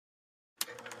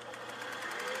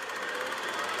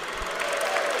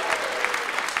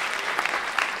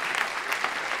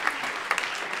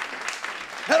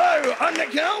I'm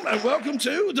Nick Helm, and welcome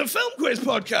to the Film Quiz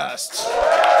Podcast.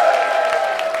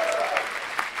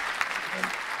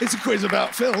 It's a quiz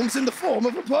about films in the form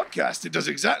of a podcast. It does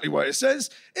exactly what it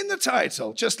says in the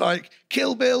title, just like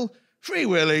Kill Bill, Free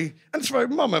Willy, and Throw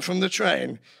Mama from the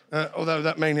Train. Although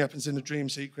that mainly happens in the dream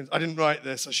sequence. I didn't write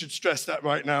this. I should stress that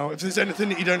right now. If there's anything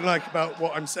that you don't like about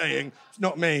what I'm saying, it's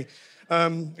not me.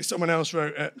 Someone else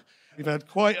wrote it. We've had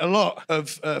quite a lot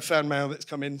of fan mail that's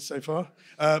come in so far.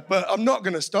 But I'm not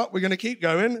going to stop. We're going to keep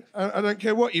going. I don't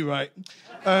care what you write.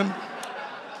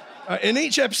 In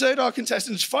each episode, our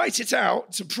contestants fight it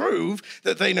out to prove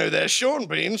that they know their Sean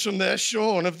Beans from their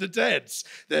Shaun of the Deads,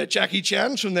 their Jackie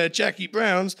Chans from their Jackie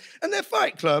Browns, and their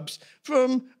Fight Clubs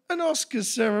from an Oscars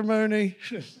ceremony.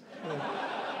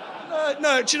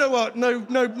 No, do you know what? No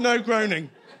groaning.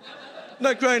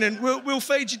 No groaning. We'll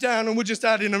fade you down and we'll just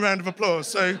add in a round of applause.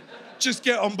 So just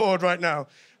get on board right now.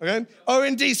 Okay? Our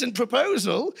indecent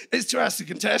proposal is to ask the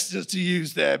contestants to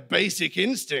use their basic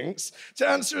instincts to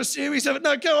answer a series of...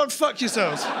 No, go on, fuck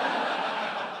yourselves.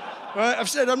 Right? I've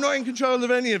said I'm not in control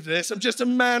of any of this. I'm just a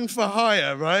man for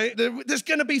hire, right? There's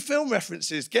going to be film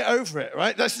references. Get over it,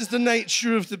 right? That's just the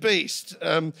nature of the beast.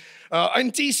 Our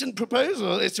indecent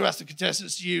proposal is to ask the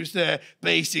contestants to use their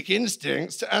basic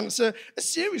instincts to answer a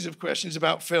series of questions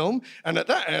about film, and at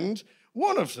that end,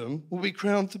 one of them will be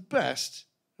crowned the best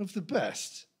of the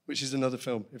best, which is another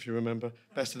film, if you remember.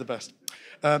 Best of the best.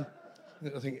 I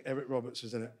think Eric Roberts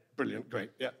was in it. Brilliant, great,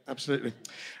 yeah, absolutely.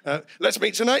 Let's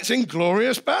meet tonight's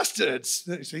Inglorious Bastards.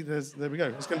 See, there we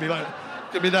go. It's going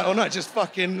to be that all night. Just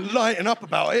fucking lighten up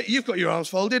about it. You've got your arms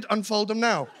folded. Unfold them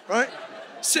now, right?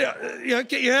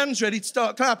 Get your hands ready to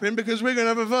start clapping because we're going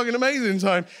to have a fucking amazing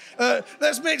time.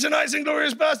 Let's meet tonight's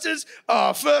Inglorious Bastards.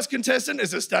 Our first contestant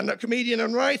is a stand-up comedian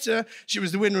and writer. She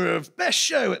was the winner of Best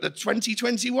Show at the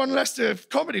 2021 Leicester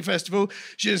Comedy Festival.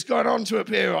 She has gone on to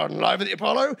appear on Live at the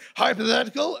Apollo,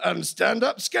 Hypothetical, and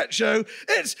Stand-Up Sketch Show.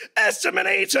 It's Esther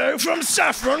Manito from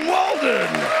Saffron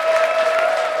Walden.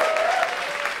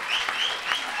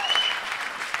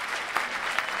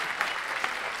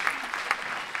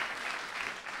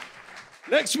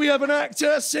 Next, we have an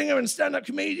actor, singer, and stand-up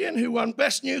comedian who won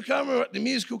Best Newcomer at the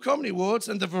Musical Comedy Awards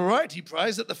and the Variety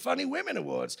Prize at the Funny Women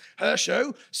Awards. Her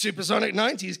show, Supersonic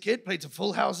 90s Kid, played to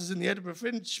full houses in the Edinburgh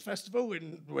Fringe Festival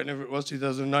whenever it was,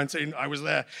 2019. I was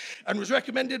there. And was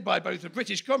recommended by both the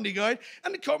British Comedy Guide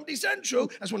and the Comedy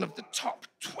Central as one of the top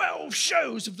 12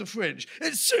 shows of the Fringe.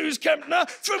 It's Sooz Kempner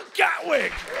from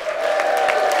Gatwick.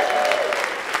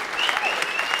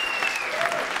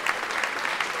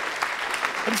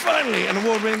 And finally, an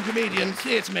award-winning comedian,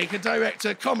 theatre maker,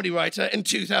 director, comedy writer. In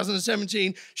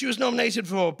 2017, she was nominated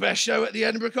for Best Show at the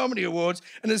Edinburgh Comedy Awards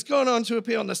and has gone on to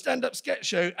appear on the stand-up sketch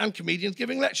show and Comedians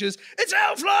Giving Lectures. It's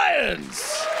Elf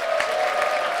Lyons!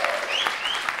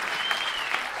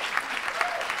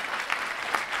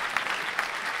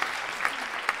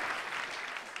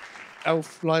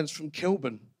 Elf Lyons from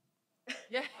Kilburn.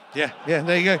 Yeah,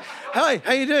 there you go. Hi,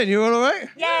 how you doing? You all right?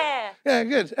 Yeah. Yeah,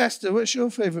 good. Esther, what's your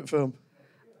favourite film?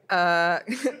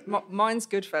 Mine's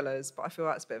Goodfellas, but I feel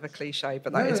that's a bit of a cliche.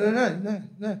 But No.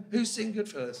 Who's seen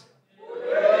Goodfellas?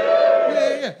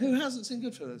 Yeah. Who hasn't seen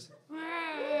Goodfellas?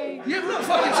 You've not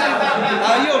fucking seen that.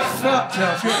 Oh, you're fucked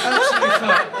up. You're absolutely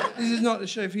fucked. This is not the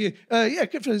show for you. Yeah,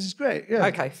 Goodfellas is great. Yeah.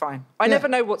 Okay, fine. I never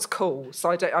know what's cool, so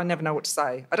I never know what to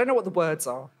say. I don't know what the words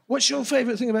are. What's your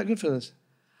favourite thing about Goodfellas?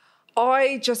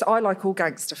 I like all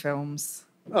gangster films.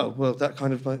 Oh, well, that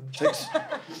kind of takes...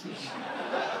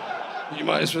 You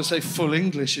might as well say Full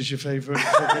English is your favourite.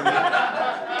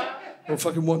 Or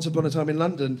fucking Once Upon a Time in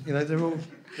London. You know, they're all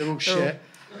shit.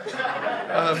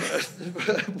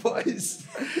 It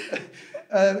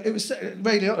was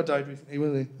Ray Liotta died recently,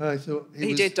 wasn't he? I thought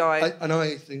he did die.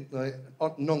 I think, like,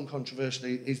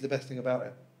 non-controversially, he's the best thing about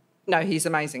it. No, he's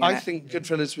amazing. I think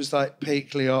Goodfellas was like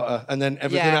peak Liotta, and then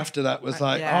everything after that was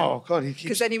like, oh god, he keeps...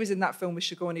 Because then he was in that film with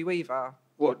Sigourney Weaver.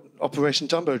 What, Operation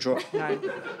Dumbo Drop? No.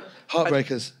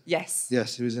 Heartbreakers. Yes.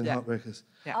 Yes, he was in Heartbreakers.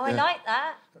 Yeah. Oh, I like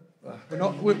that.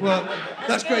 Well,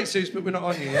 that's great, Sooz, but we're not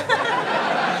on you yet.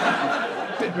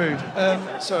 Bit rude.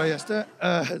 Sorry, Esther.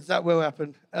 That will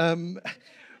happen.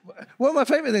 One of my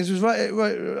favourite things was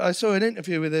I saw an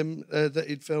interview with him that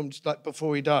he'd filmed like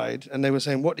before he died, and they were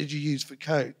saying, "What did you use for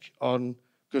coke on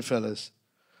Goodfellas?"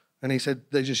 And he said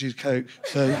they just used coke.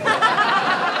 So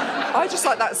I just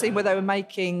like that scene where they were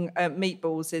making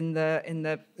meatballs in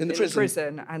the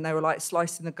prison, and they were like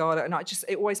slicing the garlic, and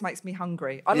it always makes me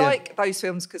hungry. I like those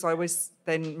films because I always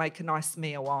then make a nice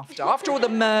meal after all the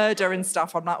murder and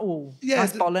stuff. I'm like, oh,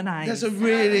 nice bolognese. There's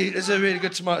a really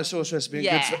good tomato sauce recipe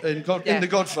in The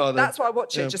Godfather. That's why I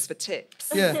watch it, just for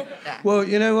tips. Yeah. Well,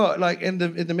 you know what? Like in the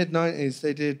mid '90s,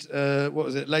 they did what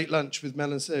was it? Late Lunch with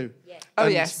Mel and Sue. Yeah. Oh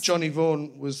and yes. Johnny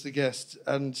Vaughan was the guest,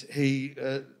 and he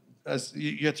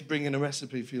you had to bring in a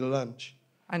recipe for your lunch.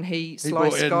 And he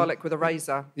sliced garlic with a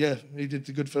razor. Yeah, he did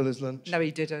the Goodfellas lunch. No, he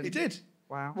didn't. He did.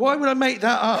 Wow. Why would I make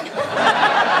that up?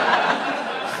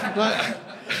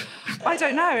 I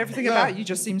don't know. Everything about you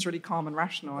just seems really calm and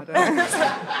rational. I don't know.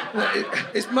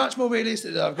 It's much more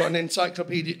realistic that I've got an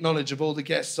encyclopedic knowledge of all the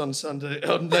guests on Sunday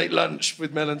on Late Lunch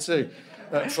with Mel and Sue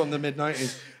from the mid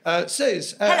 '90s.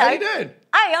 Sooz, how you doing?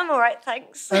 Hey, I'm all right,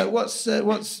 thanks.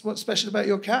 What's special about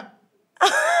your cat?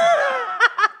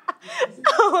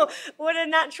 Oh, what a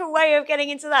natural way of getting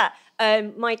into that.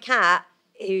 My cat,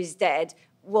 who's dead,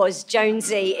 was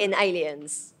Jonesy in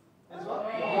Aliens.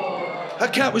 Her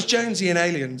cat was Jonesy in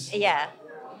Aliens. Yeah.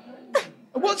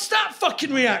 What's that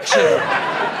fucking reaction?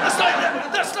 That's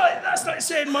like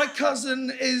saying my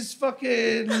cousin is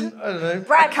fucking, I don't know.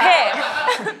 Brad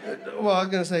Pitt. Well, I'm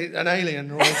going to say an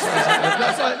alien. Or something.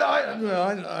 That's like,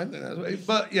 I think that's what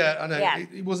but yeah, I know. Yeah.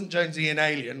 He wasn't Jonesy in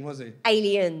Alien, was he?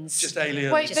 Aliens. Just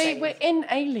Aliens. Wait, they were in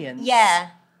Aliens?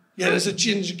 Yeah. Yeah, there's a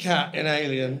ginger cat in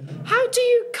Alien. How do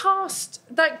you cast?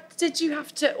 Like, did you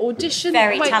have to audition?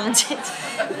 Very talented.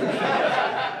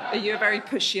 Are you a very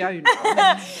pushy owner?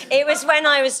 It was when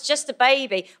I was just a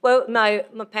baby. Well, no,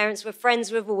 my parents were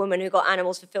friends with a woman who got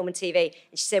animals for film and TV,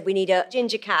 and she said, we need a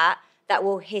ginger cat that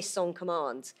will hiss on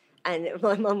command. And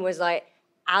my mum was like,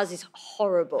 ours is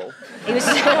horrible. It was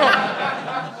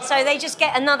so they just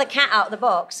get another cat out of the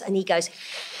box, and he goes,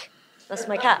 that's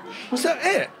my cat. Was that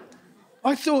it?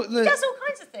 I thought that... He does all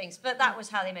kinds of things, but that was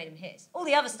how they made him hiss. All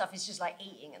the other stuff is just like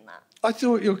eating and that. I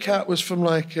thought your cat was from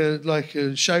like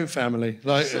a show family,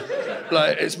 like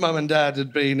its mum and dad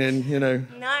had been in, you know.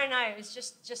 No, it was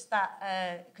just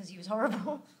that because he was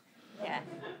horrible. Yeah.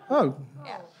 Oh.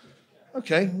 Yeah.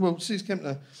 Okay. Well, Sooz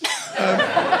Kempner.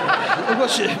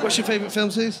 What's your favourite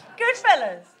film, Sooz?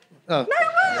 Goodfellas. Oh.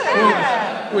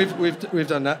 No way. Well, we've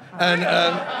done that, and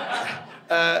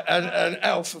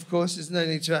Elf, of course. There's no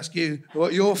need to ask you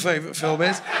what your favourite film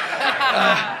is.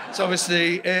 So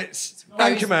obviously it's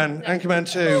Anchorman. Anchorman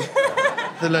 2.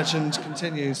 The legend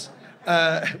continues.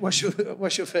 What's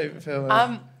your favourite film?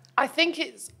 I think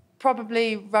it's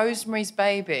probably Rosemary's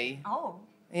Baby. Oh.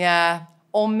 Yeah,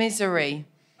 or Misery.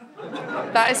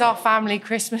 That is our family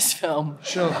Christmas film.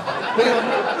 Sure.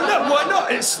 No, why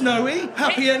not? It's snowy,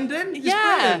 happy ending. It's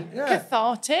brilliant. Yeah,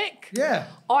 cathartic. Yeah.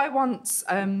 I once,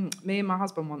 me and my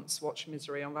husband once watched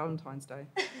Misery on Valentine's Day.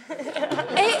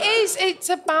 It's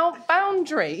about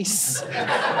boundaries.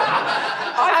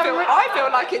 I feel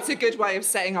like it's a good way of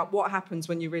setting up what happens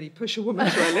when you really push a woman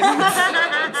to her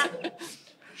limits.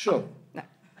 Sure. No.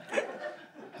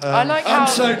 I'm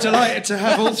so delighted to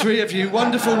have all three of you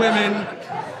wonderful women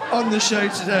on the show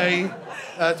today.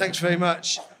 Thanks very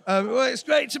much. Well, it's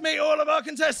great to meet all of our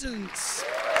contestants.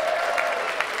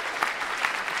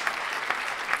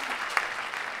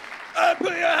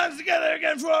 Put your hands together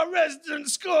again for our resident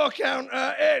score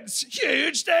counter. It's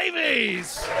Huge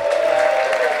Davies.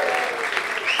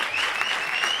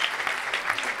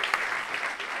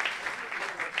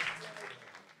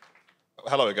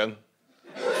 Hello again.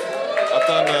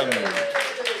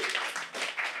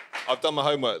 I've done my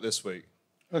homework this week.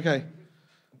 Okay.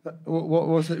 What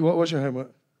was your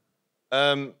homework?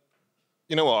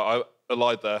 You know what? I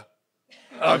lied there.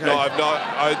 Okay. I've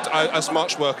not as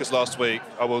much work as last week.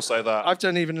 I will say that. I've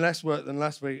done even less work than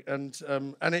last week, and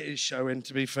it is showing.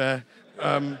 To be fair,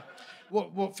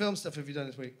 what film stuff have you done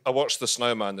this week? I watched The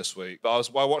Snowman this week, but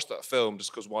I watched that film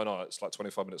just because why not? It's like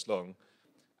 25 minutes long,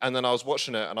 and then I was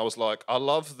watching it and I was like, I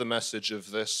love the message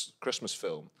of this Christmas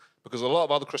film because a lot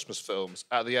of other Christmas films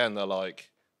at the end they're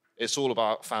like, it's all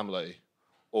about family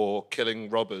or killing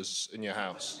robbers in your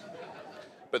house,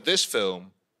 but this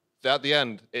film. At the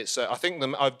end, it's. I think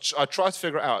I tried to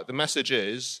figure it out. The message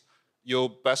is, your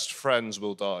best friends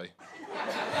will die,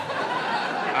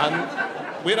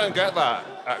 and we don't get that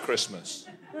at Christmas.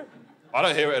 I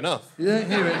don't hear it enough. You don't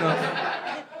hear it enough.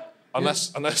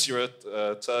 Unless you're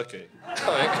a turkey.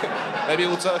 Like, maybe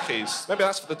all turkeys. Maybe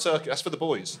that's for the turkey. That's for the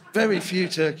boys. Very few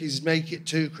turkeys make it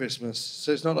to Christmas,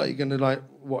 so it's not like you're going to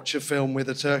watch a film with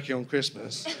a turkey on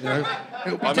Christmas. You know,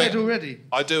 it'll be dead already.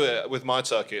 I do it with my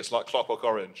turkey. It's like Clockwork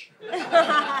Orange.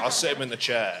 I'll sit him in the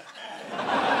chair.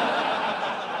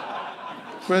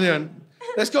 Brilliant.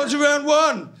 Let's go on to round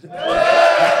one.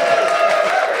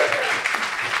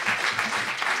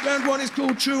 Round one is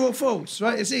called True or False,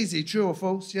 right? It's easy, true or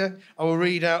false, yeah? I will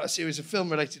read out a series of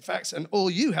film-related facts, and all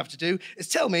you have to do is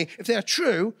tell me if they are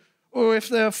true or if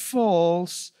they are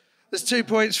false. There's 2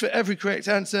 points for every correct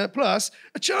answer, plus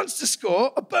a chance to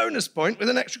score a bonus point with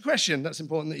an extra question. That's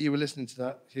important that you were listening to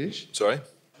that, Huge. Sorry?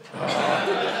 All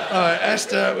right,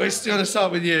 Esther, we're still going to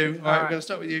start with you. All right, we're going to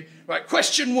start with you. Right,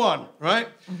 question one, right?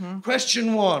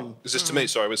 Question one. Is this to me?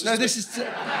 Sorry, was this No, to me? this is to...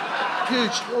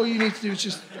 Huge, all you need to do is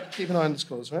just keep an eye on the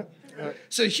scores, right? Right.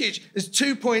 So, Huge, there's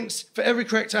 2 points for every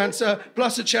correct answer,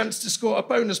 plus a chance to score a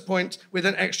bonus point with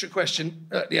an extra question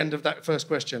at the end of that first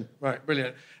question. Right,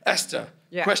 brilliant. Esther,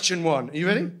 question one. Are you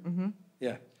ready?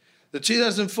 Yeah. The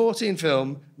 2014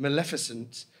 film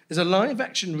Maleficent is a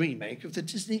live-action remake of the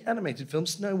Disney animated film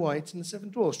Snow White and the Seven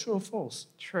Dwarfs. True or false?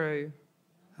 True.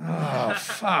 Oh,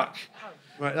 fuck.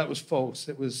 Right, that was false.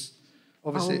 It was...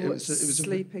 Obviously, it was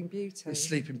Sleeping Beauty.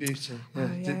 Sleeping Beauty. Yeah,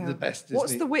 Oh, yeah. The best Disney.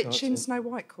 What's the witch in cartoon. Snow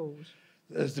White called?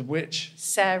 There's the witch.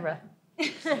 Sarah.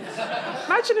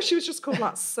 Imagine if she was just called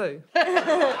like Sue.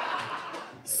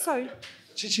 Sue.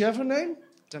 Did she have a name?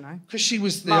 Don't know. Because she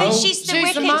was the But old... she's the She's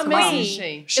wicked the mum, queen. isn't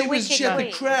she? She had the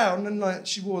queen. crown and like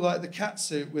she wore like the cat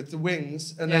suit with the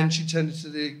wings, and then she turned into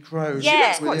the crow.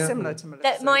 Yeah. It's quite Yeah. similar to Maleficent.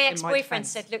 That my in ex-boyfriend defence.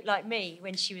 said looked like me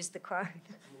when she was the crone.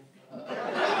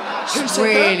 Who said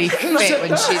Really that? Who fit said when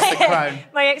that? she's the crone.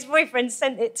 My ex-boyfriend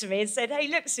sent it to me and said, "Hey,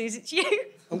 look, Sooz, it's you."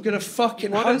 I'm going to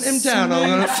fucking What hunt a him down. I'm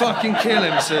going to smooth- fucking kill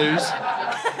him, Sooz.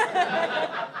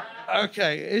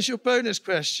 Okay, here's your bonus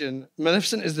question.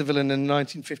 Maleficent is the villain in the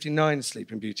 1959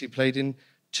 Sleeping Beauty, played in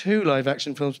 2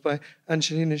 live-action films by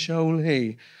Angelina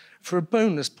Jolie. For a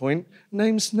bonus point,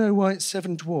 name Snow White's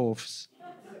 7 dwarfs.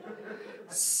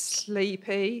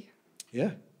 Sleepy,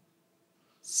 Yeah.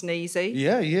 Sneezy,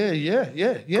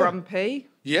 Yeah. Grumpy,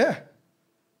 Yeah.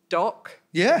 Doc.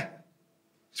 Yeah.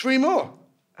 3 more.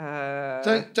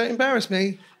 Don't embarrass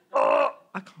me. I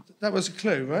can't. That was a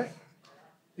clue, right?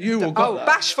 You all got that.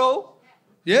 Bashful,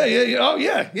 Yeah. Oh,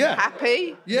 yeah.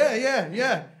 happy,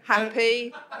 Yeah.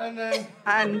 happy, And then...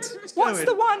 and what's going.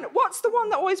 the one? What's the one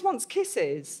that always wants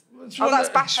kisses? What's Oh, one that's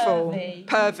that- bashful. Pervy.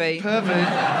 Pervy.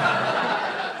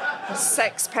 Pervy.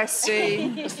 Sex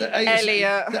pesty. It's the eighth,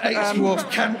 Elliot, The 8th dwarf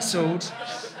cancelled.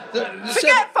 The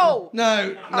Forgetful.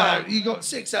 No. You got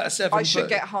 6 out of 7. I should but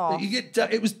get half. You get.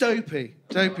 It was Dopey.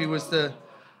 Dopey was the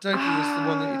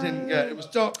one that you didn't get. It was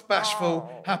Doc,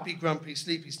 Bashful, Happy, Grumpy,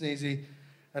 Sleepy, Sneezy,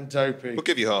 and Dopey. We'll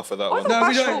give you half of that one. No,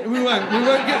 we Bashful. don't. We won't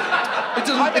get. It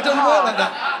doesn't work like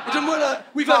that. It doesn't work like that.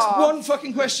 We've asked Half. one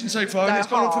fucking question so far, and No, it's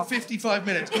gone on for half. 55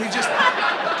 minutes. Can we just?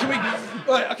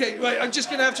 Right. Okay. Right. I'm just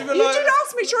gonna have to You rely. did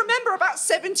ask me to remember about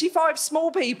 75 small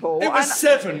people. It was and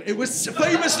 7. It was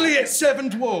famously it's 7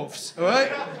 dwarfs, all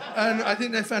right? And I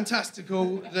think they're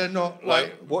fantastical. They're not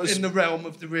like what is- in the realm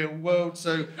of the real world,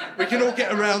 so we can all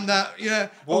get around that. Yeah.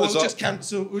 What is we'll up- just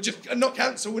cancel. We'll just not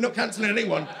cancel. We're not cancelling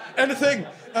anyone. Anything.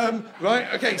 Right.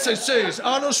 Okay. So Sooz,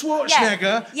 Arnold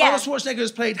Schwarzenegger. Yeah. Arnold Schwarzenegger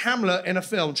has played Hamlet in a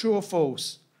film. True or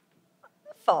false?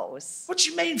 False. What do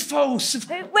you mean false?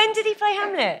 When did he play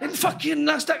Hamlet? In fucking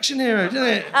Last Action Hero, didn't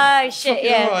it? Oh shit!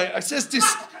 Yeah. All right. It says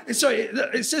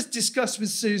discuss with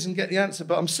Sooz and get the answer,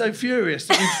 but I'm so furious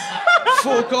that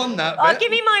we've foregone that bit. Oh,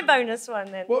 give me my bonus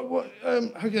one then.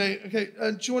 Okay.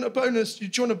 Do you want a bonus? Do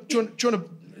you want to?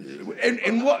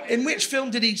 In which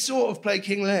film did he sort of play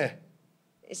King Lear?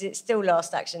 Is it still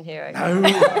Last Action Hero? No.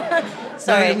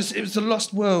 Sorry. No, it was The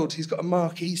Lost World. He's got a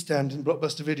marquee stand in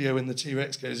Blockbuster Video, and the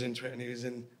T-Rex goes into it, and he was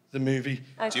in the movie.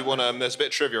 Do you want there's a bit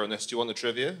of trivia on this. Do you want the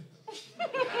trivia?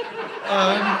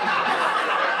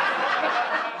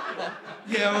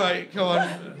 Yeah, all right. Go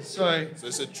on. Sorry. So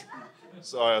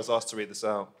sorry, I was asked to read this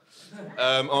out.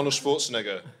 Arnold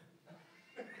Schwarzenegger.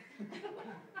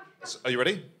 Are you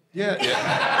ready? Yeah.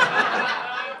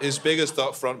 His biggest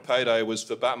upfront payday was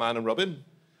for Batman and Robin.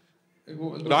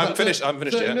 No, I'm finished. I'm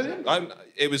finished 30 yet. million?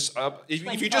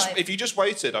 If you just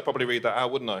waited, I'd probably read that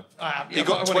out, wouldn't I? I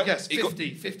want to guess.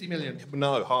 50 million.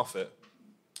 No, half it.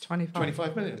 25.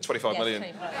 25 million. 25 million.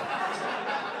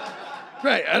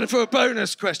 Right, and for a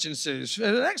bonus question, Sooz, for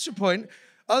an extra point,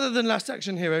 other than Last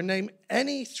Action Hero, name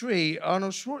any 3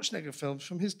 Arnold Schwarzenegger films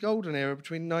from his golden era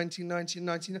between 1990 and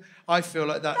 1990. I feel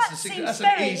like that's an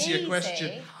very easier easy.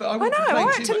 question. But I wouldn't know, complain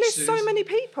I too had to much, list so Sooz. many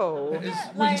people.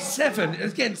 He's 7.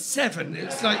 Again, 7.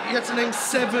 It's like you have to name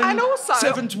 7, And also,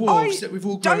 7 dwarfs that we've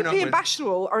all grown up Dopey with. and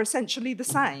Bashful are essentially the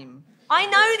same. I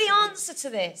know the answer to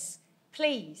this.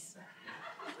 Please.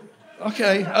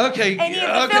 Okay. Any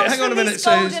of the films Hang on a from minute, this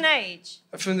Sooz. golden age?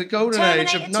 From the golden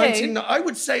age of Terminator 2. 19... I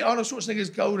would say Arnold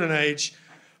Schwarzenegger's golden age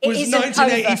was isn't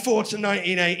 1984 over. to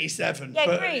 1987. Yeah,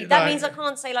 but, agreed. That like, means I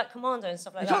can't say like Commando and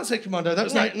stuff like You that. can't say Commando. That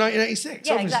was No. 1986,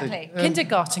 Yeah, obviously. exactly.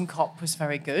 Kindergarten Cop was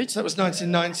very good. That was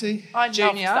 1990. I loved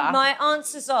Junior. that. My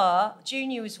answers are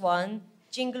Junior was one,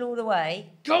 Jingle All the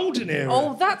Way. Golden era.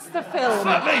 Oh, that's the film.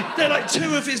 Fuck me. They're like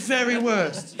two of his very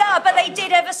worst. No, but they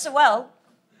did ever so well.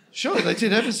 Sure, they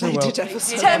did ever so well.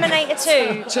 Terminator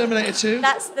 2. Terminator 2.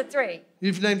 That's the three.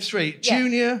 You've named three. Yeah.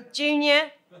 Junior,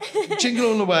 Junior, Jingle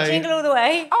All the Way. Jingle All the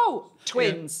Way. Oh,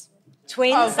 Twins.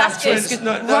 Twins, Oh, that's good. Twins.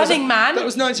 No, that Running was, Man. That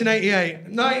was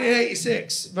 1988.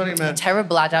 1986, Running Man.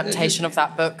 Terrible adaptation of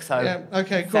that book, though. Yeah,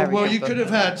 okay, cool. Very Well, good you book.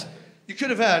 could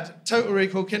have had Total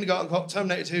Recall, Kindergarten Cop,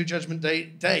 Terminator 2, Judgment Day,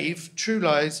 Dave, True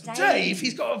Lies. Dave,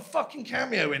 he's got a fucking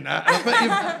cameo in that. And I bet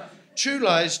you've True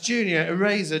Lies, Junior,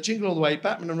 Eraser, Jingle All the Way,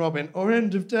 Batman and Robin, or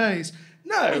End of Days.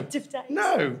 No. End of Days.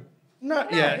 No.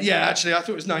 Yeah, actually, I thought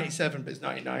it was 97, but it's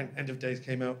 99. End of Days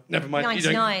came out. Never mind.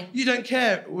 99. You don't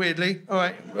care, weirdly. All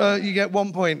right, you get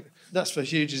 1 point. That's for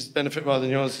Huge's benefit rather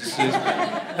than yours, Suze.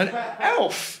 And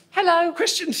Elf. Hello.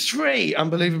 Question 3,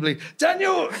 unbelievably.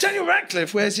 Daniel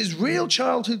Radcliffe wears his real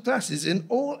childhood glasses in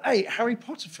all 8 Harry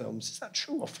Potter films. Is that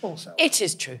true or false, Elf? It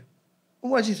is true.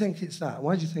 Why do you think it's that?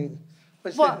 Why do you think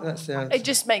that's the answer? It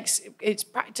just makes it's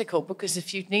practical because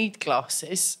if you need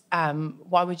glasses,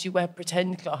 why would you wear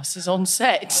pretend glasses on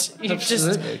set? You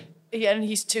Absolutely. And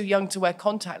he's too young to wear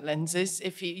contact lenses.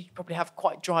 If you probably have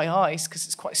quite dry eyes because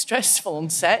it's quite stressful on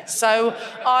set. So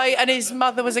and his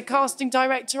mother was a casting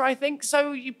director, I think.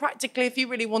 So you practically, if you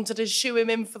really wanted to shoe him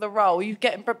in for the role, you'd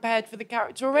get him prepared for the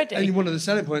character already. And one of the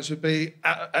selling points would be,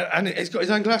 and he's got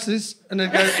his own glasses, and then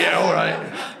go, yeah, all right,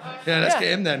 yeah, let's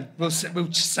get him then. We'll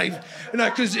just save,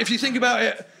 because if you think about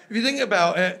it.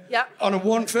 Yeah. On a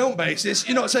one film basis,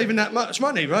 you're not saving that much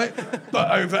money, right? But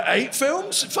over 8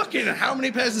 films, fucking how many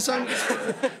pairs of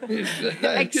sunglasses? Good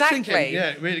Exactly. thinking.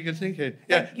 Yeah, really good thinking.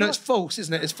 Yeah, no, it's false,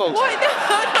 isn't it? It's false. What?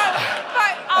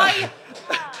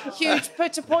 Huge,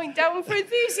 put a point down for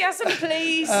enthusiasm,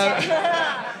 please. Do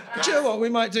you know what? We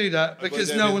might do that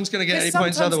because no one's going to get any Because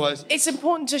points sometimes otherwise. It's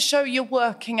important to show you're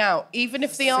working out, even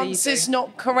if the answer's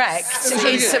not correct.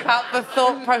 really It's good. about the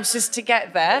thought process to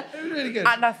get there. Really good.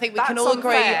 And I think we can That's all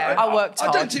agree unfair. I worked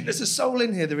hard. I don't think there's a soul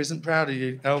in here that isn't proud of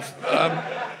you, Elf.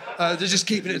 They're just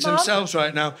keeping it to themselves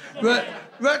right now.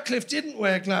 Radcliffe didn't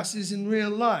wear glasses in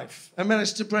real life and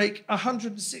managed to break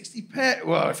 160 pairs.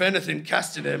 Well, if anything,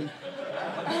 casting him.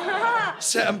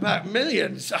 Set them back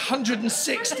millions,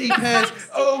 160 pairs.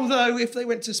 Although, if they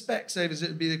went to Specsavers, it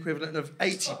would be the equivalent of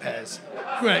 80 pairs.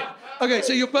 Great. Okay,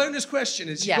 so your bonus question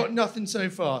is you've got nothing so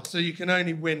far, so you can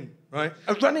only win, right?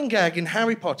 A running gag in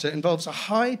Harry Potter involves a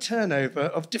high turnover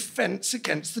of defence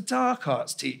against the dark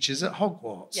arts teachers at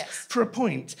Hogwarts. Yes. For a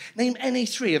point, name any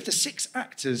 3 of the 6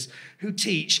 actors who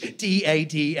teach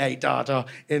D-A-D-A, Dada,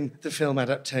 in the film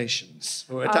adaptations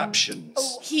or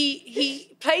adaptions.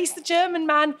 He plays the German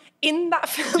man in that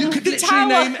film. You could The literally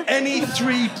Tower. name any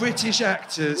 3 British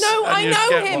actors. No, and I you'd know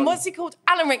get him. one. What's he called?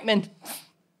 Alan Rickman.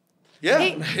 Yeah.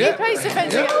 He plays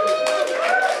defence. Yeah.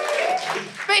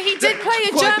 But he did play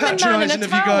a Quite German man in patronising a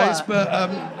of you tower. guys,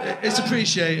 but it's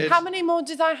appreciated. How many more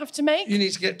did I have to make? You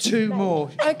need to get 2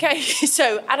 more. Okay,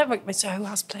 so Alan Rickman. So who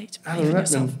else played? Alan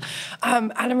Rickman.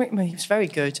 Alan Rickman. He was very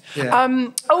good. Yeah.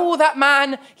 That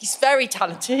man. He's very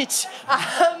talented.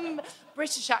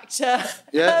 British actor.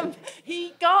 Yeah.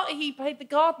 He played the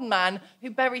garden man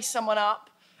who buries someone up.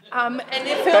 And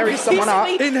it Bury someone up?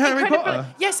 In Harry Potter?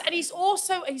 Yes, and he's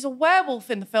a werewolf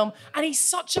in the film, and he's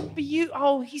such a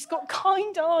he's got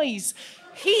kind eyes.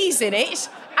 He's in it,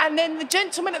 and then the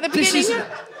gentleman at the This beginning,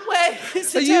 is- where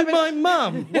it's Are you my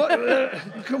mum? What?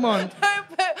 Come on. can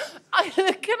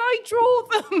I draw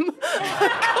them?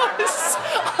 Because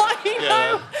I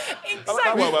know exactly.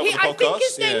 work well with the I think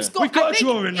his podcast, name's yeah. got. We've got I a think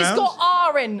drawing It's round. got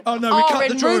R in. Oh, no, we cut R the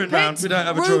in drawing Rupert. round. We don't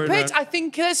have a drawing Rupert, round. I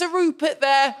think there's a Rupert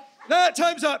there. No,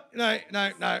 time's up. No.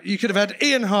 You could have had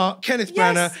Ian Hart, Kenneth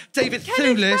Branagh, David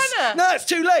Kenneth Thewlis. Branagh. No, it's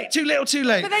too late. Too little, too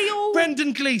late. But they all-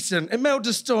 Brendan Gleeson,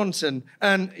 Imelda Staunton,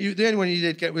 and the only one you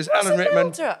did get was Alan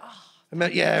Rickman.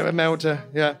 Imelda? Imelda,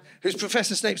 yeah. Who's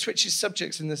Professor Snape switches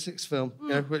subjects in the 6th film. You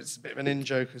know, it's a bit of an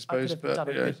in-joke, I I suppose. could have but done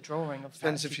a you know, good drawing of that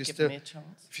depends if if you're you'd still given me a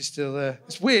chance. if you're still there.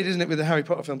 It's weird, isn't it, with the Harry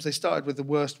Potter films? They started with the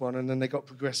worst one and then they got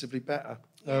progressively better.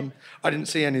 I didn't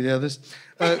see any of the others.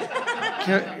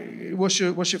 What's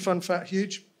your fun fact,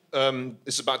 Huge?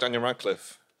 It's about Daniel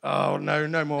Radcliffe. Oh,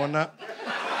 no more on that.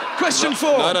 Question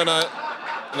 4. No.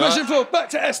 Question 4, back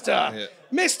to Esther. Yeah.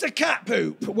 Mr. Cat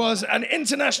Poop was an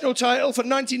international title for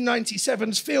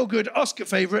 1997's feel-good Oscar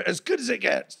favourite, As Good As It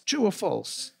Gets. True or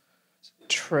false?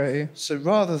 True. So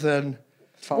rather than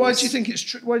False. Why do you think it's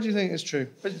true? Why do you think it's true?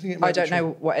 Why do you think it might I don't be true?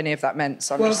 know what any of that meant,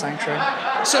 so I'm just saying true.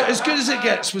 So, As Good As It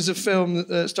Gets was a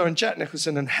film starring Jack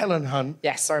Nicholson and Helen Hunt.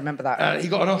 Yes, I remember that. He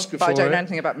got an Oscar for it. But I don't know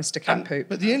anything about Mr. Cat Poop.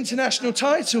 But the international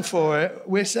title for it,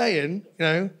 we're saying,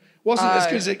 wasn't As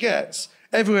Good As It Gets.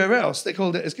 Everywhere else, they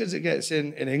called it As Good As It Gets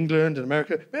in England and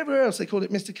America. But everywhere else, they called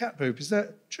it Mr. Cat Poop. Is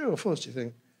that true or false, do you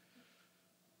think?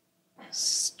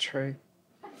 It's true.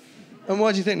 And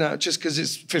why do you think that? Just because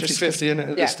it's 50-50, isn't it,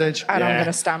 at this stage? And I'm going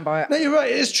to stand by it. No, you're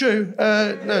right, it is true. No,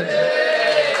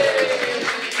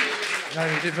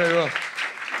 you did very well.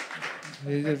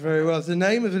 You did very well. The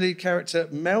name of the lead character,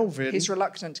 Melvin... He's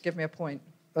reluctant to give me a point.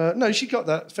 No, she got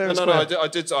that. Fair and No, square.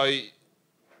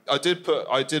 I did put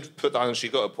that and she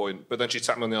got a point, but then she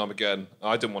tapped me on the arm again.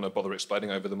 I didn't want to bother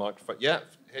explaining over the microphone. Yeah,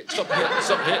 stop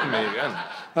hitting me again.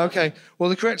 OK, well,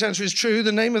 the correct answer is true.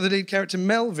 The name of the lead character,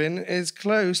 Melvin, is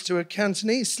close to a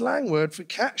Cantonese slang word for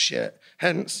cat shit,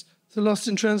 hence the lost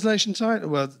in translation title.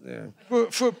 Well, yeah.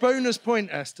 For a bonus point,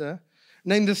 Esther,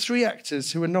 name the 3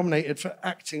 actors who were nominated for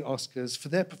acting Oscars for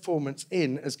their performance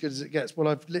in As Good As It Gets. Well,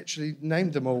 I've literally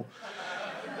named them all.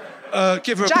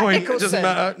 Give her Jack a point, Nicholson, it doesn't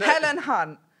matter. No. Helen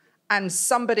Hunt, and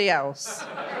somebody else.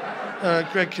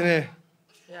 Greg Kinnear.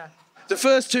 Yeah. The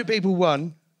first 2 people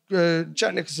won.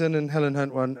 Jack Nicholson and Helen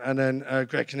Hunt won, and then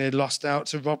Greg Kinnear lost out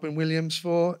to Robin Williams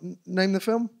for... Name the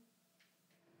film?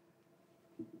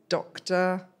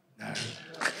 Doctor... No.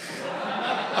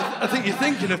 I think you're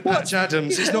thinking of Patch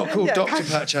Adams. It's not called Dr.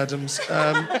 Patch Adams.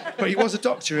 But he was a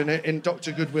doctor in it, in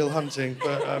Dr. Goodwill Hunting.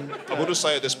 But I will just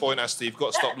say at this point, Esther, you've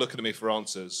got to stop looking at me for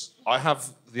answers. I have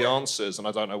the answers, and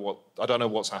I don't know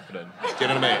what's happening. Do you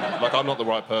know what I mean? Like, I'm not the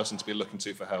right person to be looking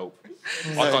to for help.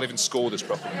 I can't even score this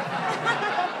properly.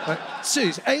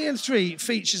 Sooz, Alien 3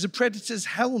 features a Predator's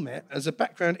helmet as a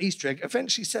background Easter egg,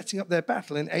 eventually setting up their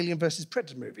battle in Alien vs.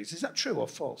 Predator movies. Is that true or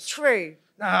false? True.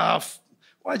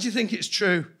 Why do you think it's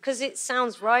true? Because it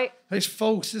sounds right. It's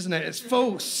false, isn't it? It's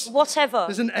false. Whatever.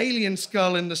 There's an alien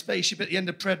skull in the spaceship at the end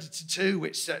of Predator 2,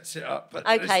 which sets it up. But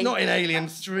Okay. it's not in Alien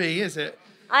 3, is it?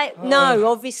 No,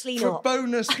 obviously For a not.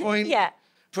 bonus point... Yeah.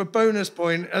 For a bonus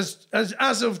point,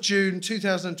 as of June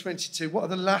 2022, what are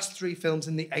the last 3 films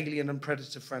in the Alien and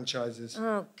Predator franchises?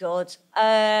 Oh, God.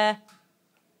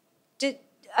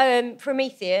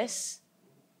 Prometheus.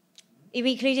 Are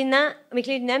we including that? Are we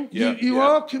including them? Yeah. You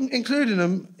are including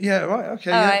them. Yeah, right, OK,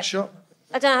 yeah, right. sure.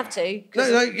 I don't have to,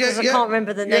 because I can't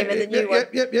remember the name of the new one.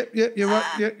 Yep, you're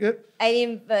right, yep.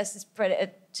 Alien versus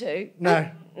Predator 2? No.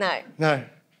 No.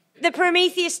 The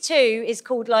Prometheus 2 is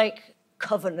called, like,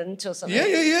 Covenant or something. Yeah.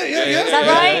 Is that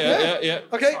right? Yeah.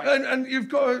 OK, and you've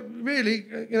got to really,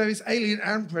 it's Alien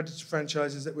and Predator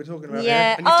franchises that we're talking about here.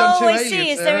 Yeah. And you've done 2 I Aliens see.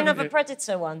 Is there, there haven't another you?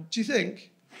 Predator one? Do you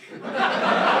think?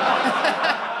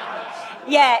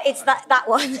 Yeah, it's that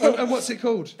one. And what's it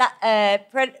called?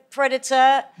 That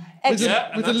Predator.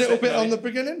 With a little bit on the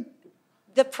beginning?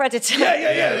 The Predator.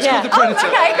 Yeah. It's called The Predator. Oh,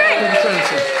 okay, great. The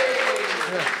Predator.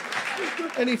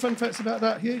 Yeah. Any fun facts about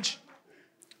that, Huge?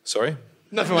 Sorry?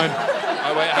 Never mind.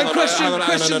 Oh, wait, hang on.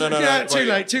 No. Yeah, too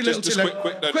late. Too little.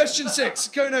 Quick, no. Question 6.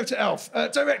 Going over to Elf.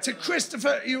 Director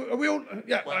Christopher. Are we all?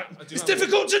 Yeah. It's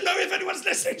difficult to know if anyone's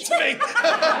listening to me.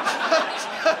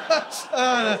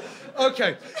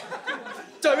 Okay.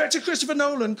 Director Christopher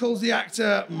Nolan calls the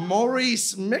actor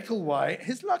Maurice Micklewhite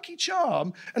his lucky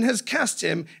charm and has cast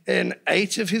him in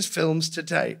 8 of his films to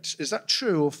date. Is that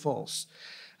true or false?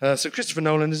 So Christopher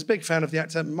Nolan is a big fan of the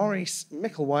actor Maurice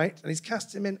Micklewhite, and he's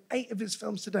cast him in 8 of his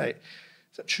films to date.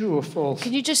 Is that true or false?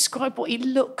 Can you describe what he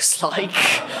looks like?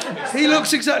 He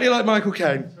looks exactly like Michael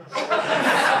Caine.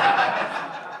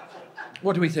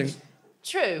 What do we think?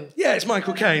 True. Yeah, it's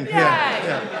Michael Caine.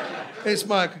 Yeah. It's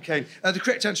Michael Caine. The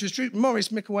correct answer is true. Maurice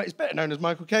Micklewhite is better known as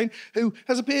Michael Caine, who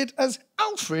has appeared as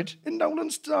Alfred in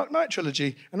Nolan's Dark Knight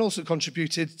trilogy and also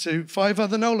contributed to 5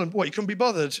 other Nolan. What, you couldn't be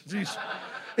bothered?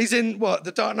 He's in,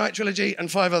 the Dark Knight trilogy and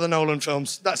 5 other Nolan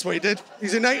films. That's what he did.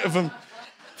 He's in 8 of them.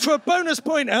 For a bonus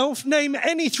point, Elf, name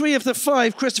any 3 of the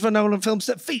 5 Christopher Nolan films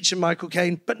that feature Michael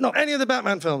Caine, but not any of the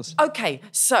Batman films. OK,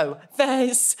 so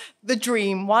there's the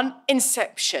Dream one,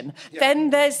 Inception. Yeah.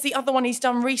 Then there's the other one he's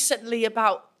done recently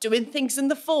about doing things in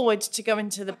the forward to go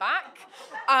into the back,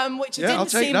 which I didn't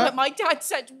see, but my dad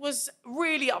said was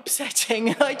really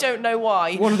upsetting. I don't know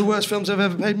why. One of the worst films I've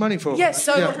ever paid money for. Yes,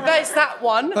 so there's that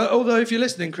one. Although, if you're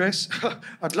listening, Chris,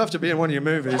 I'd love to be in one of your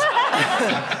movies.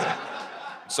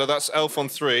 So that's Elf on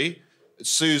 3,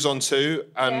 Sooz on 2,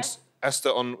 and Esther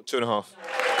on 2.5.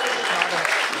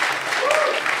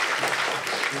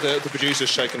 The producer's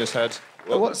shaking his head.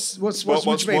 What do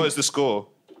you mean? What is the score?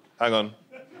 Hang on.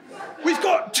 We've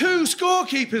got 2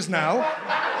 scorekeepers now.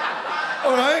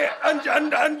 All right?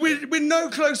 And we're no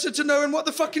closer to knowing what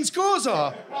the fucking scores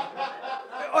are.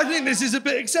 I think this is a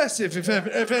bit excessive,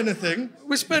 if anything.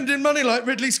 We're spending money like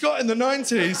Ridley Scott in the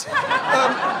 90s.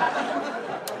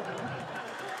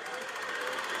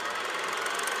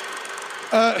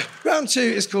 Round 2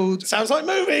 is called Sounds Like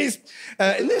Movies.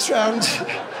 In this round,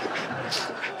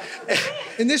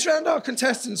 our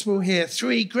contestants will hear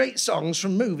 3 great songs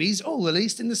from movies, all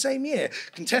released in the same year.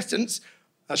 Contestants,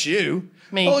 that's you.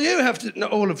 Me. All you have to,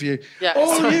 not all of you. Yeah,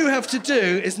 all you have to do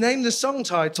is name the song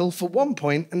title for 1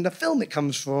 point and the film it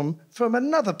comes from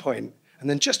another point. And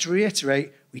then just to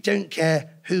reiterate, we don't care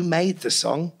who made the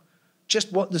song,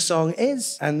 just what the song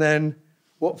is, and then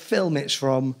what film it's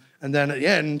from. And then at the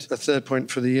end, the 3rd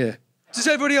point for the year. Does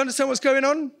everybody understand what's going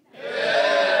on?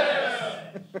 Yes!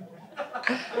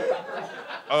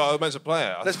 Oh, I was meant to play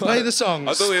it. Let's play the songs.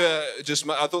 I thought we were just...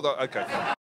 I thought that... OK.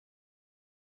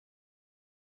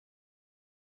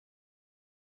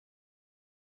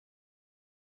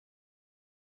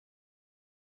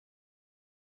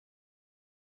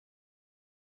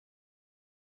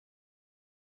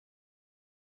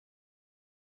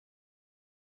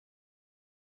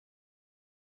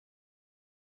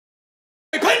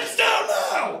 Pens down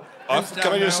now!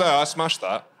 Can I just say, I smashed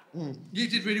that. You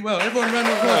did really well. Everyone ran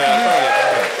off.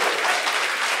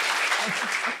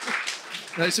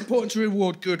 No, it's important to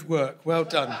reward good work. Well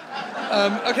done.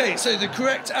 OK, so the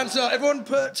correct answer. Everyone,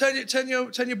 turn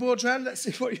your boards around. Let's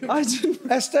see what you.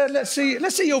 Esther, let's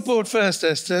see your board first,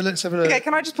 Esther. Let's have a look. Okay,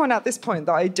 can I just point out this point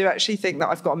that I do actually think that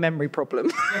I've got a memory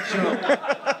problem. Sure.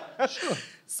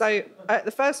 So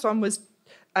the first one was,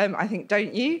 I think,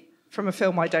 Don't You? From a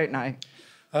film I don't know.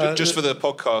 Just for the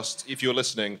podcast, if you're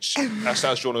listening,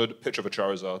 Esther's drawn a picture of a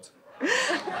Charizard.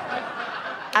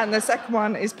 And the second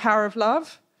one is Power of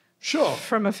Love. Sure.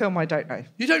 From a film I don't know.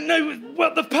 You don't know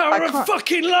what the power of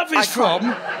fucking love is from?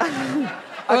 I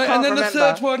and then remember. the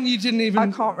third one you didn't even... I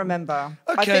can't remember.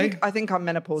 OK. I think I'm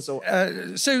menopausal.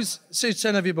 Sooz,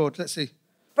 turn over your board. Let's see.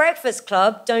 Breakfast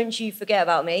Club, Don't You Forget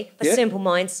About Me. For Yeah. Simple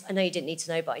Minds. I know you didn't need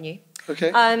to know, but I knew.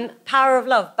 OK. Power of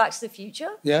Love, Back to the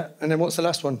Future. Yeah, and then what's the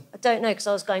last one? I don't know, because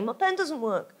I was going, my pen doesn't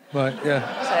work. Right,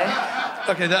 yeah.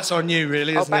 So, OK, that's on you,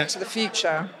 really, isn't Back it? to the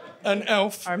Future. And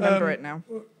Elf. I remember it now.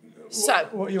 So,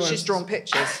 What are you She's drawn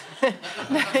pictures.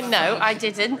 no, I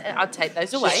didn't. I'll take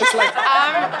those away. It's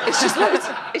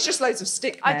just loads of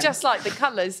stick men. I just like the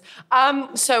colours.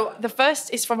 So the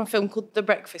first is from a film called The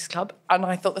Breakfast Club, and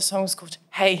I thought the song was called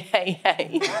Hey, Hey,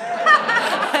 Hey.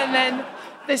 And then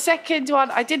the second one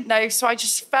I didn't know, so I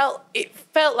just felt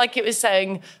like it was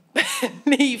saying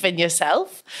believe in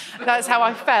yourself. That's how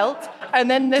I felt.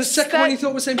 And then The second one you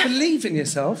thought was saying believe in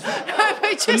yourself?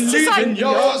 Believe in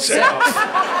yourself.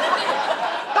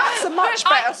 That's a much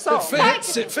better song. It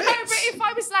fits. No, but if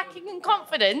I was lacking in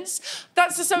confidence,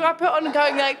 that's the song I put on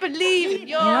going like, believe in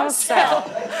yourself.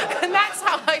 And that's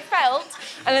how I felt.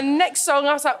 And then the next song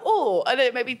I was like, oh, and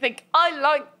it made me think, I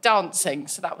like dancing.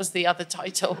 So that was the other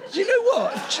title. You know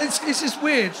what? It's just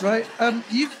weird, right?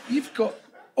 You've got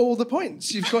all the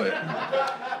points. You've got it.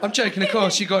 I'm joking, of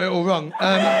course, you got it all wrong.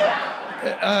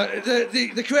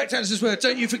 The correct answers were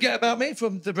Don't You Forget About Me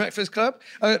from The Breakfast Club,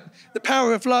 The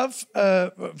Power of Love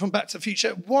from Back to the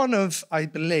Future, one of, I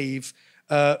believe,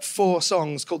 4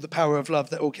 songs called The Power of Love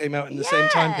that all came out in the same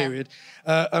time period.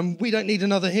 And We Don't Need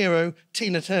Another Hero,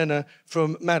 Tina Turner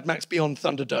from Mad Max Beyond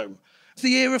Thunderdome. The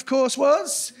year, of course,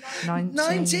 was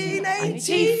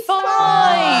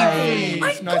 1985.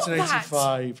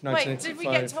 1985. Wait, did we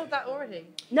get told that already?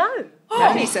 no.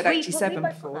 No, he said 87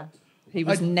 before. He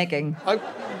was negging. Well,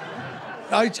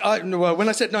 when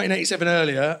I said 1987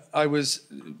 earlier, I was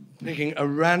picking a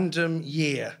random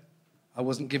year. I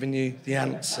wasn't giving you the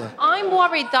answer. I'm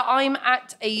worried that I'm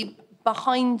at a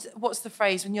behind, what's the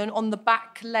phrase, when you're on the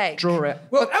back leg? Draw it.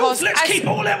 Well, Elf, let's keep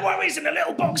all them worries in a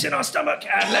little box in our stomach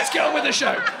and let's get on with the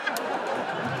show.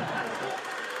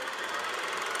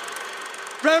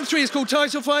 Round 3 is called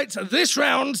Title Fight. This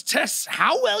round tests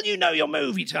how well you know your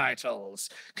movie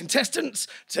titles. Contestants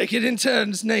take it in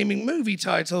turns naming movie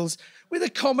titles with a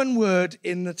common word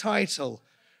in the title.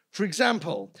 For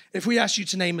example, if we ask you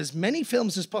to name as many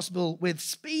films as possible with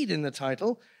speed in the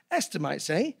title, Esther might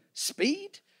say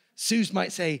Speed, Sooz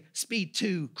might say Speed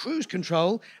 2 Cruise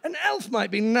Control, and Elf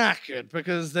might be knackered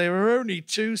because there were only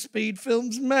 2 Speed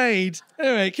films made.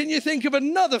 Anyway, can you think of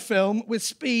another film with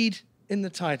speed in the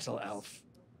title, Elf?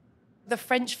 The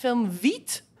French film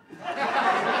Vite?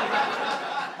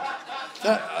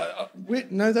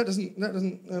 No, that doesn't.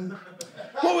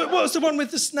 What was the one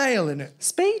with the snail in it?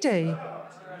 Speedy.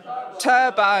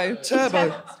 Turbo.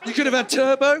 Turbo. You could have had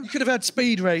Turbo. You could have had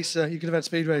Speed Racer.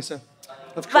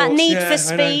 Of course. About Need yeah, for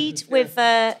Speed with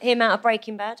him out of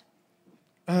Breaking Bad.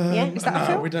 Yeah, is that a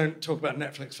film? We don't talk about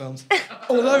Netflix films.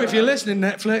 Although, if you're listening,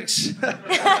 Netflix,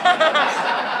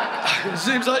 it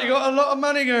seems like you got a lot of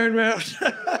money going round.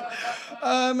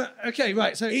 Okay,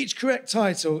 right. So each correct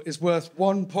title is worth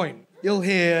 1 point. You'll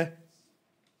hear.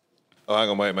 Oh, hang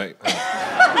on, wait, mate.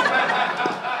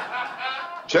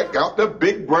 Check out the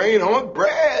big brain on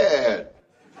bread.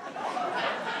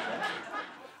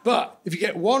 But if you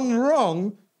get one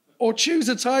wrong, or choose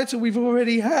a title we've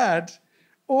already had,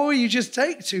 or you just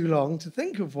take too long to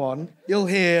think of one, you'll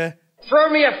hear. Throw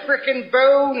me a frickin'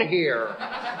 bone here.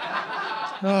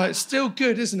 Oh, it's still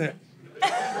good, isn't it?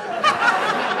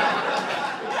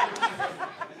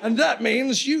 And that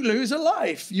means you lose a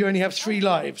life. You only have 3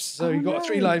 lives, so you've got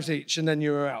 3 lives each, and then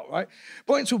you're out, right?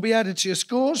 Points will be added to your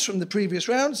scores from the previous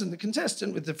rounds, and the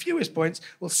contestant with the fewest points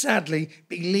will sadly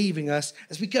be leaving us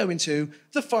as we go into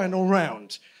the final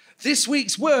round. This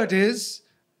week's word is,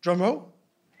 drumroll.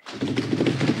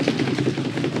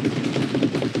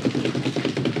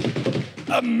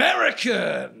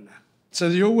 American. So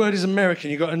your word is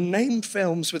American. You've got to name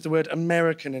films with the word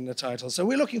American in the title. So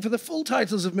we're looking for the full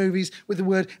titles of movies with the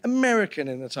word American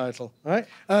in the title, all right?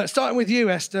 Starting with you,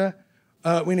 Esther,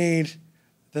 we need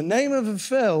the name of a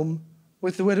film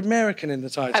with the word American in the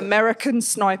title. American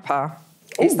Sniper.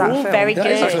 Is that a film? Very good.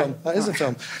 That is a film. That is a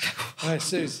film. All right,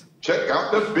 Sooz. Check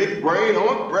out the big brain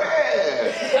on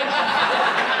bread.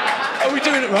 Are we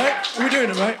doing it right? Are we doing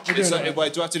it right? We're doing it right.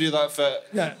 Wait, do I have to do that for...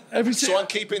 Yeah. So I'm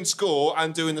keeping score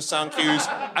and doing the sound cues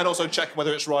and also checking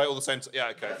whether it's right all the same time. Yeah,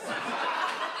 OK.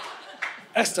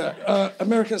 Esther,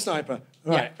 American Sniper.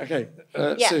 Right, OK.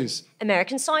 Sooz.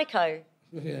 American Psycho.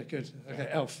 Yeah, good. OK,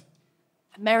 Elf.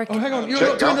 American. Oh, hang on. You're Check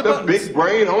not doing out the the buttons. big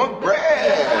brain on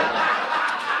bread.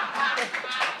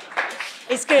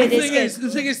 It's good, The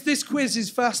thing is, this quiz is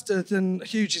faster than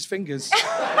Huge's fingers.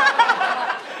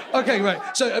 Okay, right.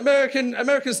 So American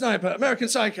Sniper, American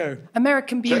Psycho.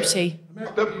 American Beauty.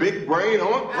 The big brain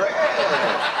on bread.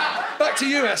 Back to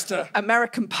you, Esther.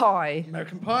 American Pie.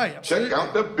 American Pie, absolutely. Check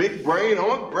out the big brain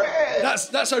on bread.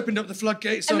 That's opened up the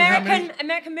floodgates on how many...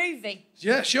 American movie.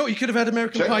 Yeah, sure. You could have had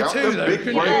American Check Pie out 2, the though, big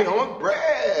couldn't brain you? on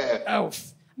bread.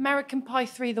 Elf. American Pie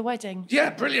 3, The Wedding. Yeah,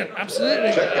 brilliant.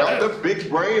 Absolutely. Check out the big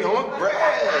brain on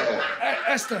bread.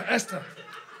 Esther.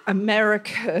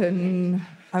 American.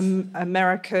 You're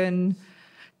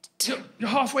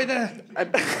halfway there.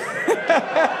 Come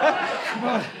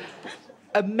on.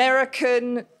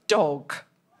 American Dog.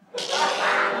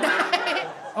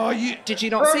 Oh, you... Did you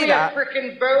not see that? Throw me a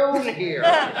frickin' bone here.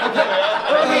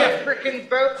 Throw me a frickin'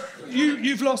 bone.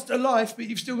 You've lost a life, but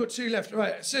you've still got 2 left.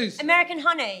 Right, Sooz. American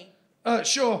Honey.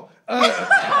 Sure.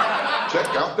 Check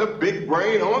out the big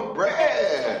brain on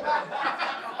bread.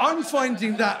 I'm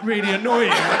finding that really annoying.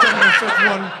 I don't know if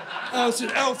everyone else...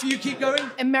 Elf, you keep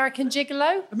going. American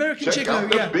Gigolo. American Check Gigolo,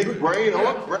 out the yeah. big brain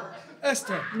on bread.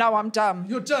 Esther. No, I'm done.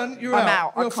 You're done. You're I'm out.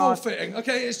 out. I You're can't. forfeiting.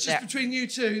 Okay, it's just between you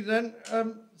 2 then.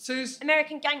 Sooz?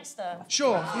 American Gangster.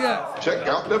 Sure, yeah. Check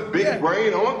out the big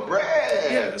brain on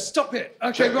bread. Yeah, stop it.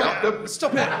 Okay, Check out right. the-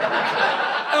 Stop it.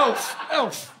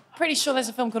 Elf. Pretty sure there's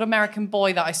a film called American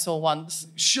Boy that I saw once.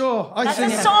 Sure, I That's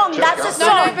think... a song. Check That's a out No,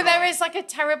 song. no, but there is like a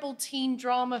terrible teen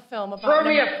drama film about... Throw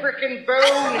me a frickin'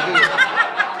 bone here.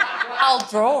 I'll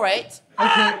draw it.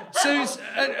 Okay, Sooz,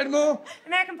 any more?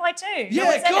 American Pie 2.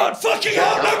 Yeah, God, fucking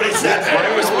hell, nobody said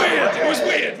that. It was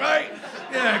weird, right?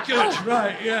 Yeah, good,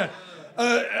 right, yeah.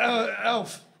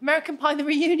 Elf. American Pie The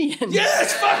Reunion.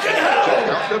 Yes, fucking hell! Check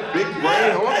out the big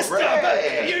brain on Esther,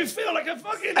 bread. you feel like a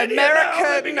fucking idiot American-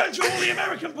 now. Let me go through all the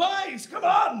American pies. Come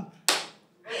on.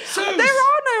 Sooz. There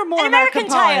are no more An American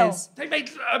Pies. They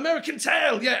made American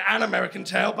Tail, yeah, an American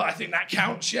Tail, but I think that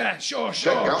counts. Yeah, sure.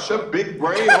 Check out the big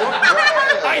brain on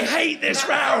bread. I hate this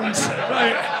round.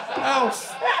 Right,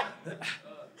 Elf.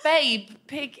 Babe,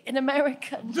 Pig in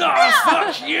America. Oh,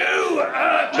 fuck you.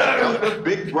 Check out the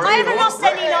big brain I haven't on lost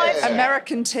bread. any lives.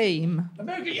 American Team.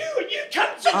 America, you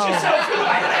cancelled yourself. You're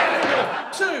not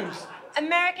there. Sooz.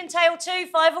 American Tail 2,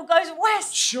 Fievel Goes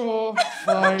West. Sure,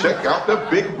 fine. Check out the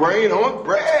big brain on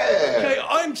bread. Okay,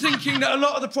 I'm thinking that a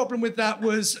lot of the problem with that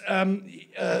was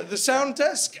the sound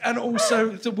desk and also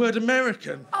the word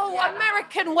American. Oh,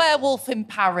 American Werewolf in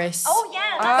Paris. Oh,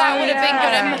 yeah. That would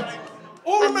have been good.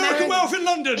 Or American Wealth in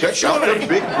London. Check out the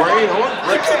big brain on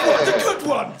bread. The good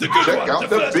one. Check out the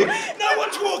first big- one. No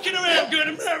one's walking around going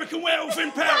American Wealth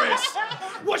in Paris.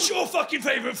 What's your fucking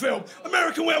favourite film?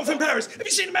 American Wealth in Paris. Have you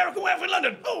seen American Wealth in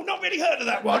London? Oh, not really heard of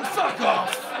that one. Fuck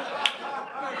off.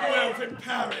 American Wealth in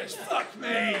Paris. Fuck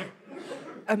me.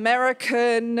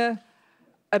 American.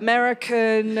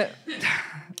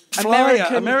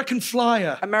 American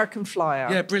Flyer. American Flyer.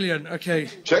 Yeah, brilliant. Okay.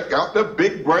 Check out the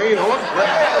big brain on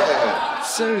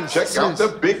bread. Check out the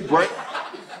big brain.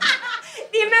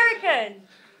 The American.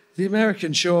 The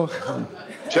American, sure.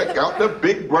 Check out the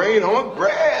big brain on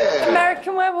bread.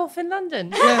 American Werewolf in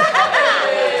London. Yeah.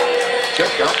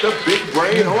 Check out the big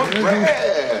brain on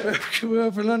bread. American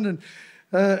Werewolf in London.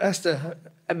 Esther.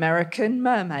 American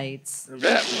Mermaids.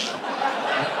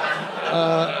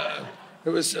 It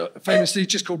was famously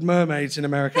just called Mermaids in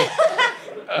America.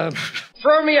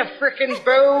 Throw me a frickin'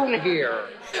 bone here.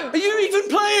 Are you even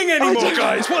playing anymore,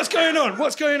 guys? What's going on?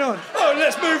 What's going on? Oh,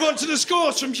 let's move on to the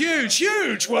scores from Huge.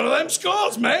 Huge, one of them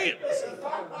scores, mate.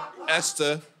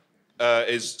 Esther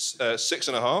is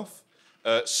 6.5.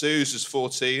 Sooz is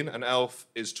 14, and Elf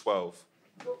is 12.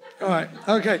 All right,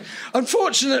 okay.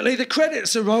 Unfortunately, the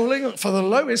credits are rolling for the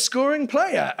lowest scoring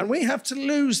player, and we have to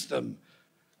lose them.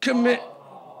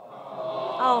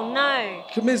 Oh, no.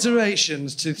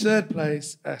 Commiserations to third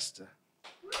place, Esther.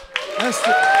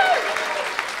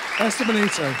 Esther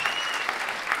Manito.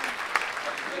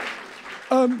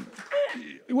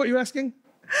 What are you asking?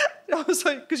 I was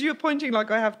like, because you were pointing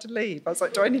like I have to leave. I was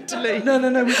like, do I need to leave? No,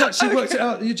 we've actually worked it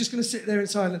out. You're just going to sit there in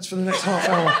silence for the next half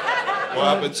hour. What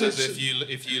happens is if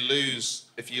you lose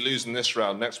in this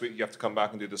round, next week you have to come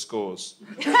back and do the scores.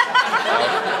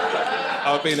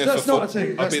 I've been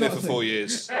here for 4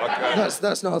 years.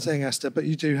 That's not a thing, Esther, but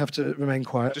you do have to remain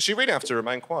quiet. Does she really have to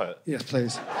remain quiet? Yes,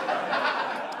 please.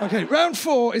 Okay, round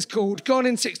 4 is called Gone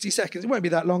in 60 Seconds. It won't be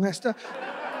that long, Esther.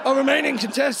 Our remaining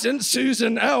contestants, Sooz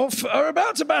and Elf, are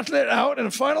about to battle it out in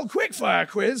a final quickfire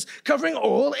quiz covering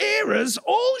all eras,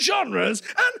 all genres,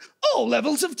 and all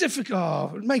levels of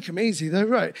difficulty. Make them easy, though,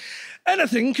 right?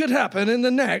 Anything could happen in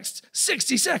the next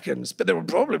 60 seconds, but there will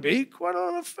probably be quite a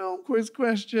lot of film quiz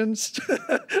questions,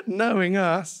 knowing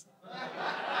us.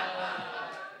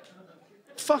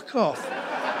 Fuck off.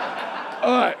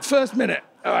 All right, first minute.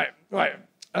 All right.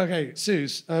 Okay,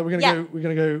 Sooz, we're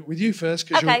gonna go with you first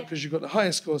because you've got the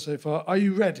highest score so far. Are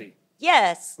you ready?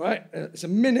 Yes. Right, it's a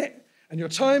minute, and your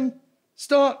time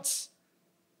starts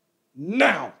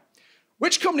now.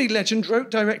 Which comedy legend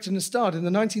wrote, directed, and starred in the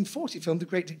 1940 film The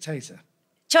Great Dictator?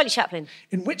 Charlie Chaplin.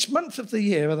 In which month of the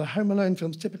year are the Home Alone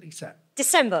films typically set?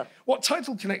 December. What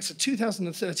title connects a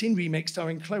 2013 remake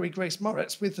starring Chloe Grace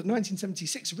Moretz with the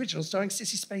 1976 original starring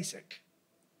Sissy Spacek?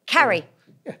 Carrie.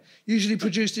 Yeah, usually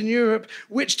produced in Europe.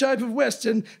 Which type of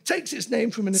Western takes its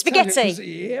name from an Spaghetti.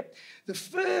 Italian... Yep. The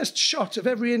first shot of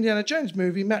every Indiana Jones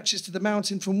movie matches to the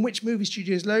mountain from which movie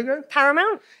studio's logo?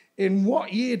 Paramount. In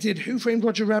what year did Who Framed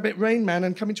Roger Rabbit, Rain Man,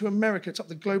 and Coming to America top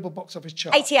the global box office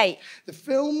chart? 88. The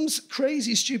films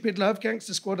Crazy Stupid Love,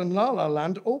 Gangster Squad, and La La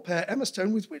Land all pair Emma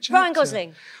Stone with which Ryan actor?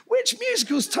 Gosling. Which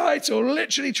musical's title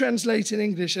literally translates in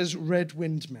English as Red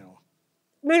Windmill?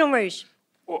 Moulin Rouge.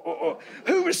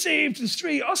 Who received the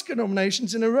 3 Oscar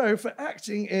nominations in a row for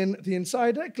acting in The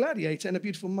Insider, Gladiator, and A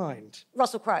Beautiful Mind?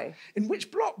 Russell Crowe. In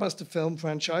which blockbuster film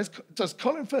franchise does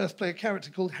Colin Firth play a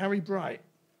character called Harry Bright?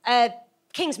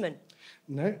 Kingsman.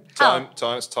 No. Time.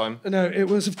 No, it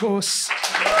was, of course...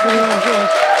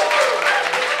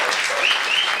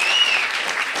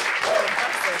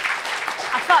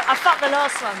 I fucked the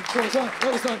last one. What was that?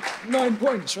 That was like 9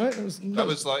 points, right? That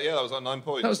was like 9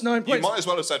 points. That was 9 points. You might as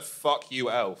well have said, fuck you,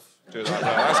 Elf. That's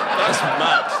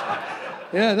mad.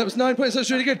 Yeah, that was 9 points. That's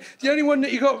really good. The only one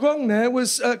that you got wrong there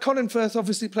was Colin Firth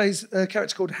obviously plays a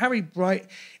character called Harry Bright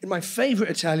in my favourite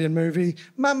Italian movie,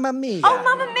 Mamma Mia. Oh,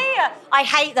 Mamma Mia! I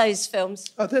hate those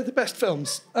films. Oh, they're the best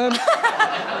films.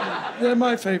 They're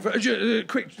my favourite.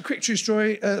 Quick true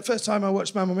story. The first time I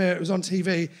watched Mamma Mia, it was on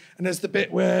TV, and there's the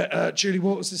bit where Julie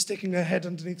Walters is sticking her head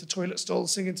underneath the toilet stall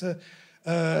singing to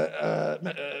Meryl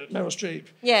Streep.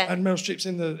 Yeah. And Meryl Streep's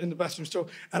in the bathroom stall.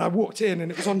 And I walked in,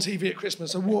 and it was on TV at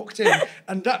Christmas. I walked in,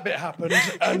 and that bit happened,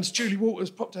 and Julie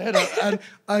Walters popped her head up, and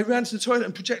I ran to the toilet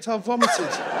and projectile vomited.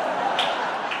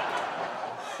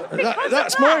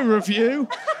 That's my review.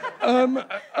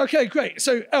 Okay, great.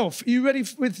 So, Elf, are you ready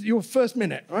with your first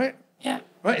minute, right? Yeah.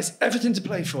 Right, it's everything to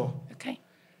play for. Okay.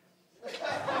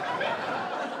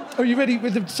 Are you ready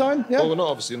with the time? Yeah? Well, we're not,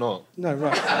 obviously not. No,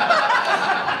 right.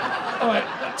 All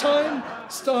right, time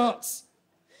starts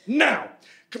now.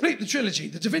 Complete the trilogy,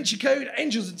 The Da Vinci Code,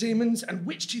 Angels and Demons, and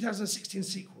which 2016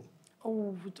 sequel?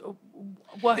 Oh,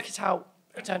 work it out.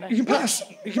 I don't know. You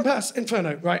can pass.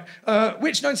 Inferno, right.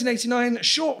 Which 1989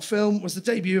 short film was the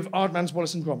debut of Aardman's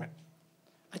Wallace and Gromit?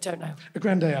 I don't know. A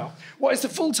Grand Day Out. What is the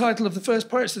full title of the first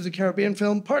Pirates of the Caribbean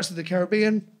film? Pirates of the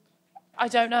Caribbean. I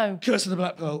don't know. Curse of the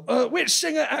Black Pearl. Which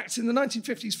singer acts in the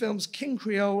 1950s films King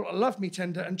Creole, Love Me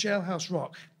Tender, and Jailhouse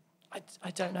Rock?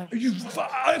 I don't know.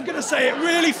 I'm going to say it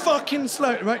really fucking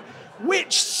slow, right?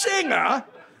 Which singer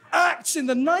acts in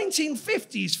the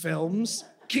 1950s films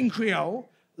King Creole,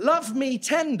 Love Me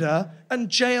Tender, and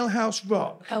Jailhouse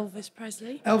Rock? Elvis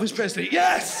Presley. Elvis Presley.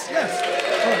 Yes, yes.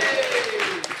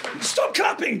 Right. Stop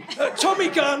clapping. Tommy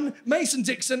Gunn, Mason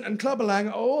Dixon, and Clubber Lang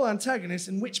are all antagonists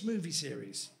in which movie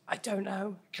series? I don't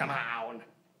know. Come on.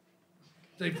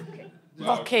 Rocky. Yeah,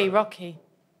 Rocky.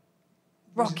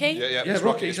 it's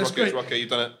Rocky. It's That's Rocky. great. It's Rocky. You've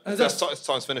done it.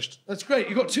 Time's finished. That's great.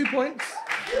 You got 2 points.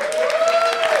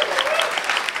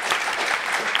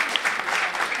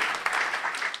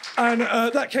 And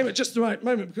that came at just the right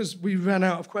moment because we ran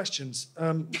out of questions.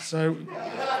 So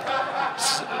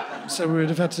we would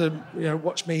have had to,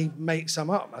 watch me make some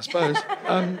up, I suppose.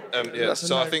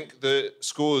 So I think the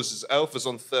scores is Elf is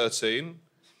on 13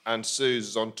 and Sooz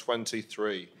is on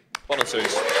 23. 1 or 2.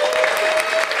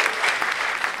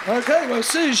 Okay, well,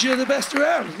 Sooz, you're the best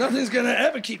around. Nothing's going to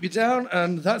ever keep you down,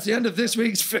 and that's the end of this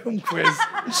week's film quiz.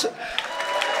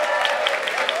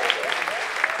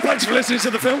 Thanks for listening to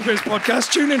the Film Quiz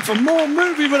podcast. Tune in for more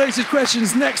movie-related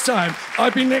questions next time.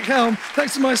 I've been Nick Helm.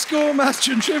 Thanks to my score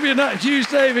master and trivia nut, Huge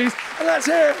Davies. And let's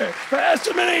hear it for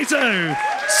Esther Manito,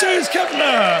 Sooz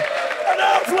Kempner, and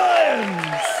Elf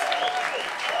Lyons.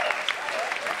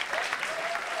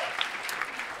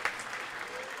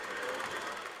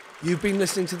 You've been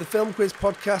listening to the Film Quiz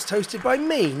podcast hosted by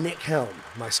me, Nick Helm.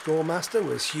 My score master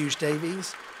was Huge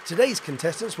Davies. Today's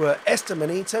contestants were Esther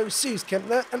Manito, Sooz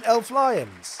Kempner, and Elf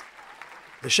Lyons.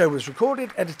 The show was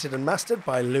recorded, edited and mastered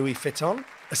by Louis Fitton.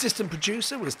 Assistant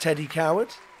producer was Teddy Coward.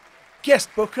 Guest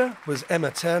booker was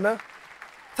Emma Turner.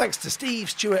 Thanks to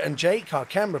Steve, Stuart and Jake, our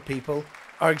camera people.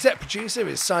 Our exec producer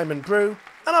is Simon Brew,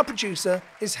 and our producer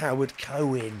is Howard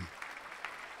Cohen.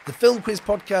 The Film Quiz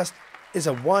podcast is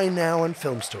a Why Now and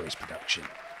Film Stories production,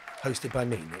 hosted by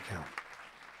me, Nick Helm.